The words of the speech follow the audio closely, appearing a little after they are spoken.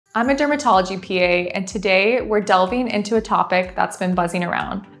I'm a dermatology PA, and today we're delving into a topic that's been buzzing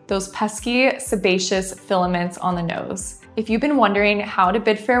around, those pesky sebaceous filaments on the nose. If you've been wondering how to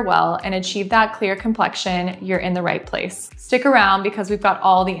bid farewell and achieve that clear complexion, you're in the right place. Stick around because we've got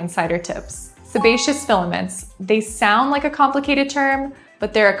all the insider tips. Sebaceous filaments, they sound like a complicated term,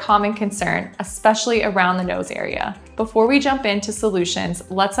 but they're a common concern, especially around the nose area. Before we jump into solutions,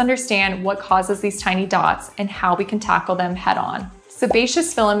 let's understand what causes these tiny dots and how we can tackle them head on.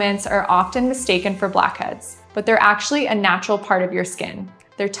 Sebaceous filaments are often mistaken for blackheads, but they're actually a natural part of your skin.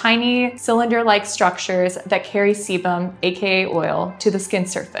 They're tiny, cylinder-like structures that carry sebum, aka oil, to the skin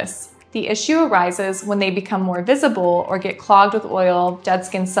surface. The issue arises when they become more visible or get clogged with oil, dead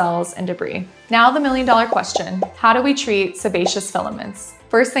skin cells, and debris. Now the million-dollar question, how do we treat sebaceous filaments?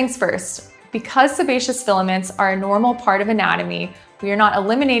 First things first, because sebaceous filaments are a normal part of anatomy, we are not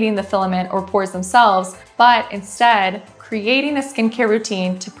eliminating the filament or pores themselves, but instead creating a skincare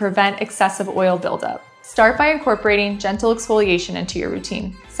routine to prevent excessive oil buildup. Start by incorporating gentle exfoliation into your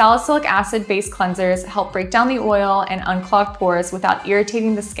routine. Salicylic acid-based cleansers help break down the oil and unclog pores without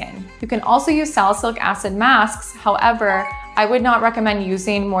irritating the skin. You can also use salicylic acid masks. However, I would not recommend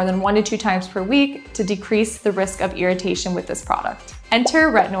using more than 1 to 2 times per week to decrease the risk of irritation with this product. Enter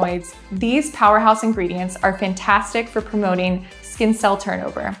retinoids. These powerhouse ingredients are fantastic for promoting skin cell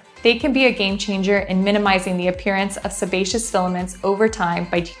turnover. They can be a game changer in minimizing the appearance of sebaceous filaments over time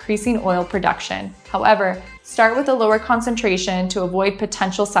by decreasing oil production. However, start with a lower concentration to avoid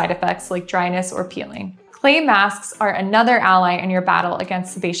potential side effects like dryness or peeling. Clay masks are another ally in your battle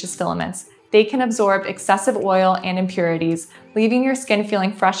against sebaceous filaments. They can absorb excessive oil and impurities, leaving your skin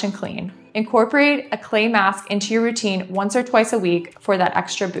feeling fresh and clean. Incorporate a clay mask into your routine once or twice a week for that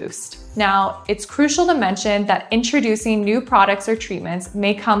extra boost. Now, it's crucial to mention that introducing new products or treatments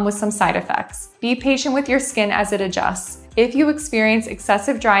may come with some side effects. Be patient with your skin as it adjusts. If you experience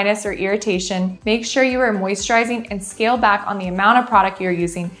excessive dryness or irritation, make sure you are moisturizing and scale back on the amount of product you're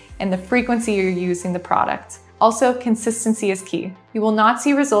using and the frequency you're using the product. Also, consistency is key. You will not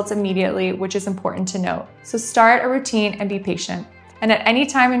see results immediately, which is important to note. So start a routine and be patient. And at any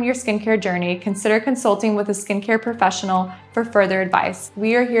time in your skincare journey, consider consulting with a skincare professional for further advice.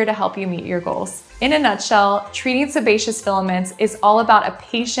 We are here to help you meet your goals. In a nutshell, treating sebaceous filaments is all about a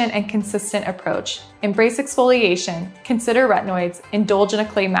patient and consistent approach. Embrace exfoliation, consider retinoids, indulge in a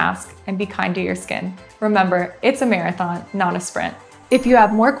clay mask, and be kind to your skin. Remember, it's a marathon, not a sprint. If you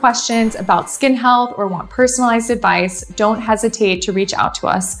have more questions about skin health or want personalized advice, don't hesitate to reach out to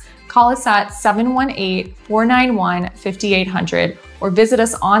us. Call us at 718-491-5800 or visit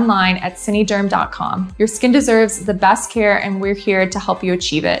us online at cinederm.com. Your skin deserves the best care and we're here to help you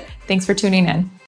achieve it. Thanks for tuning in.